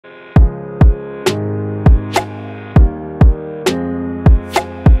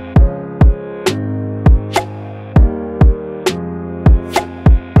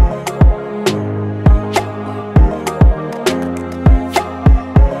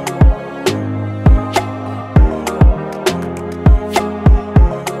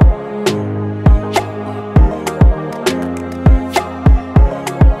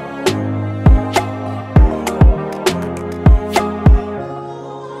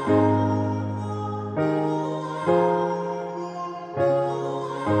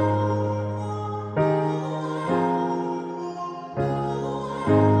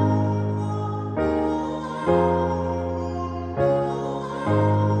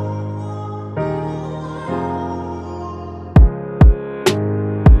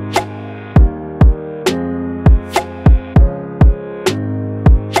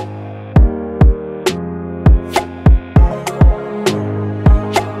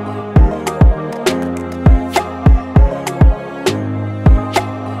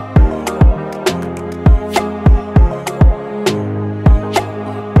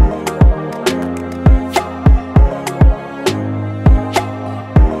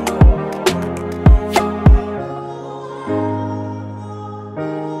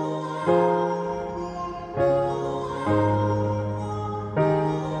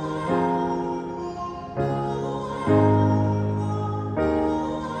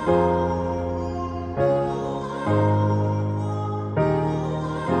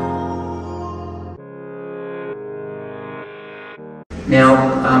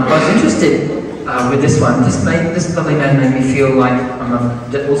interested with this one. This lovely man made me feel like I'm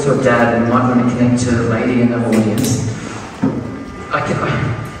also a dad and might want to connect to a lady in the audience. I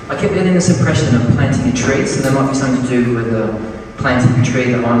kept getting this impression of planting a tree, so there might be something to do with planting a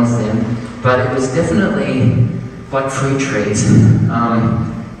tree that honours them, but it was definitely like fruit trees.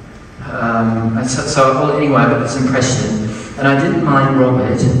 So anyway, I got this impression, and I didn't mind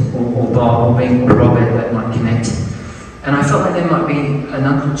Robert or Bob or being Robert that might connect. And I felt like there might be an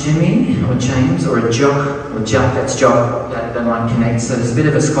Uncle Jimmy or James or a Jock or Jack, that's Jock, that might connect. So there's a bit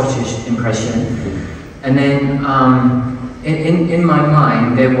of a Scottish impression. And then in my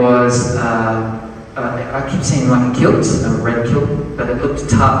mind there was, I keep seeing like a kilt, a red kilt, but it looked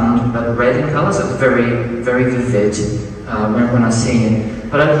tartaned but red in colour, so it was very, very vivid when I see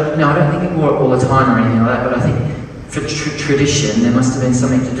it. But I don't think he wore it all the time or anything like that, but I think for tradition, there must have been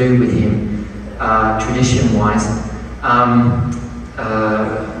something to do with him, tradition-wise.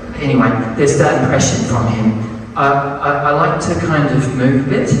 Anyway, there's that impression from him. I like to kind of move a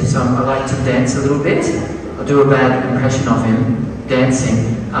bit, so I like to dance a little bit. I'll do a bad impression of him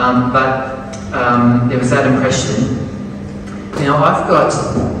dancing, but there was that impression. Now, I've got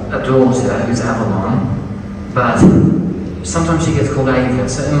a daughter who's Avalon, but sometimes she gets called Ava,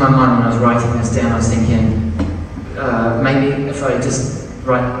 so in my mind when I was writing this down, I was thinking, maybe if I just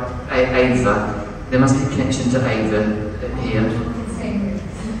write Ava, there must be a connection to Ava here.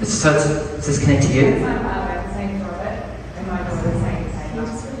 So does this connect to you? Yes, I'm saying Robert, and my daughter's saying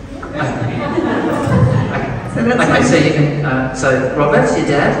So that's okay, so you can, so Robert's your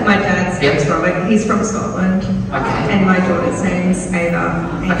dad? My dad's name's Robert, he's from Scotland. Okay. And my daughter's name's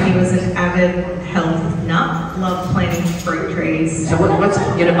Ava, and he was an avid health nut, loved planting fruit trees. So what's,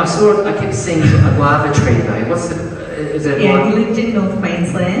 I kept seeing a guava tree though, what's the, is it? Yeah, he lived in North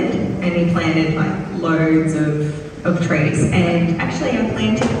Queensland, and he planted like loads of trees, and actually I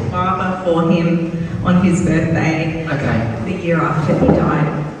planted guava for him on his birthday, the year after he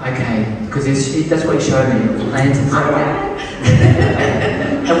died. Okay, because that's what he showed me, planted.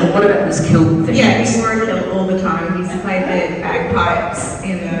 And what about this kilt thing? Yeah, he wore a kilt all the time. He used to play the bagpipes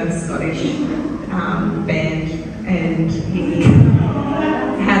in a Scottish band, and he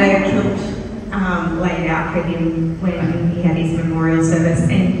had a kilt laid out for him when he had his memorial service,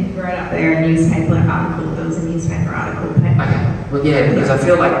 and he wrote up there a newspaper article. There was a newspaper article. Okay, well yeah, because I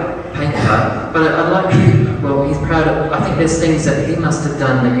feel like painter, but I'd like you, well he's proud of, I think there's things that he must have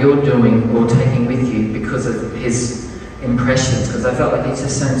done that you're doing or taking with you because of his impressions, because I felt like he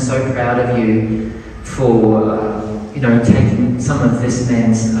just sounds so proud of you for, taking some of this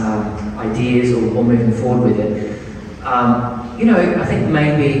man's ideas or moving forward with it. I think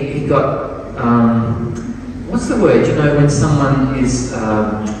maybe he got, what's the word, when someone is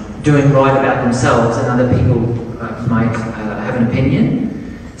doing right about themselves and other people might have an opinion.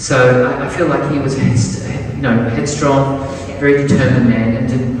 So I feel like he was headstrong, very determined man, and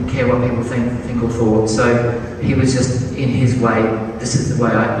didn't care what people think or thought. So he was just in his way. This is the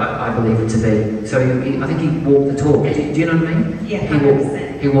way I believe it to be. So I think he walked the talk. Do you know what I mean? Yeah,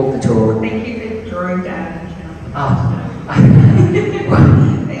 100%. He walked the talk. Thank you for drawing Dad.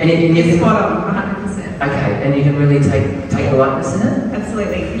 And you can, spot on, 100%. Okay, and you can really take a likeness in it?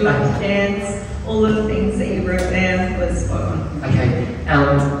 Absolutely. He loved to dance. All of the things that you wrote there was spot on. Okay,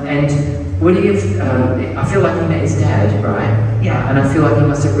 and would he have, I feel like he met his dad, right? Yeah. And I feel like he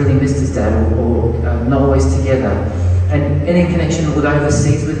must have really missed his dad, or not always together. And any connection with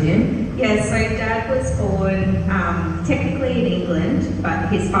overseas with him? Yeah, so Dad was born technically in England, but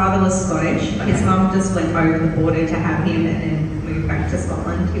his father was Scottish. Okay. His mum just went over the border to have him and then moved back to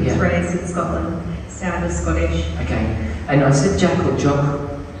Scotland. He was raised in Scotland. His dad was Scottish. Okay, and I said Jack or Jock.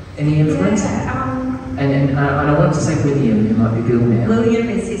 Any influence? Yeah, and I wanted to say William, who might be Bill now. William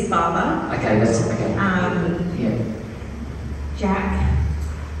is his father. Okay, that's okay. Yeah. Jack.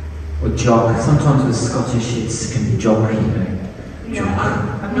 Or Jock. Sometimes with Scottish it can be Jock, Yeah,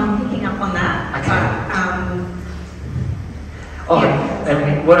 I'm not picking up on that. Okay. But,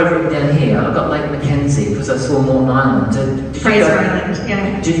 and what I've written down here, I've got Lake Mackenzie because I saw Morton Island. Fraser Island,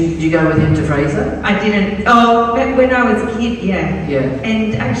 yeah. Did you go with him to Fraser? I didn't. Oh, when I was a kid, yeah. Yeah.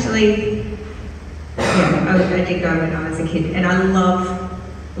 And actually, I did go when I was a kid, and I love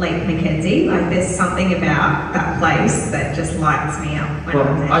Lake Mackenzie. Like, there's something about that place that just lights me up when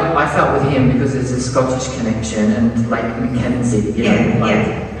I'm there. I felt with him because there's a Scottish connection, and Lake Mackenzie,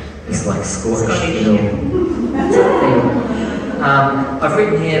 it's like Scottish. I've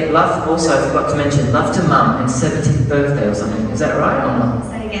written here, love, also I forgot to mention, love to mum and 70th birthday or something. Is that right or not?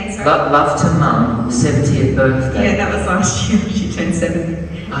 Say again, sorry. Love to mum, 70th birthday. Yeah, that was last year. She turned 70.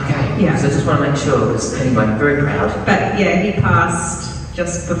 Okay, Yeah. so I just want to make sure, because anyway, I'm very proud. But yeah, he passed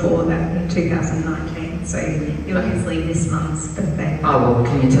just before that in 2019. So he obviously this month's birthday. Oh, well,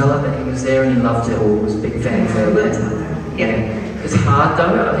 can you tell her that he was there and he loved it or was a big fan of her? We'll tell her. Yeah. It was hard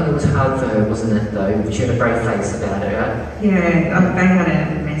though, I think it was hard for her, wasn't it though? She had a brave face about it, right? Yeah, they had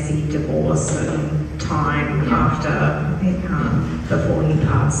a messy divorce and time after, before he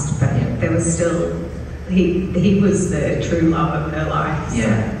passed, but there was still, he was the true love of her life. So.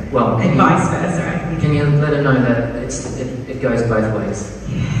 Yeah, well, and vice versa, I think. Can you let her know that it goes both ways?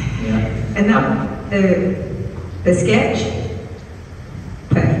 Yeah. And that, the sketch,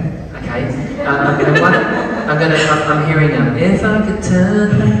 perfect. Okay. I'm hearing if I could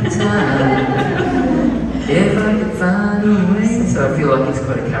turn back time, if I could find a way. So I feel like he's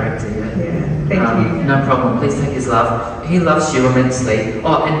quite a character, Yeah, thank you. No problem. Please take his love. He loves you immensely.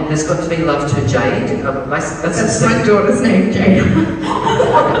 Oh, and there's got to be love to Jade. That's my daughter's name, Jade.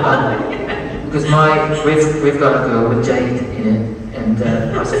 Because we've got a girl with Jade in it, and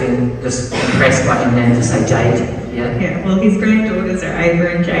I was feeling just impressed by him then to say Jade. Yeah. Yeah. Well, his granddaughters are Ava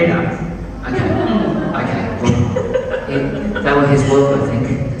and Jada. Okay. Well, they were his world, I think,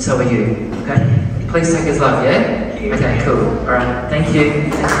 and so are you. Okay. Please take his love. Yeah. Okay. Cool. All right. Thank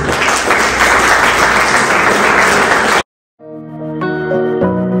you.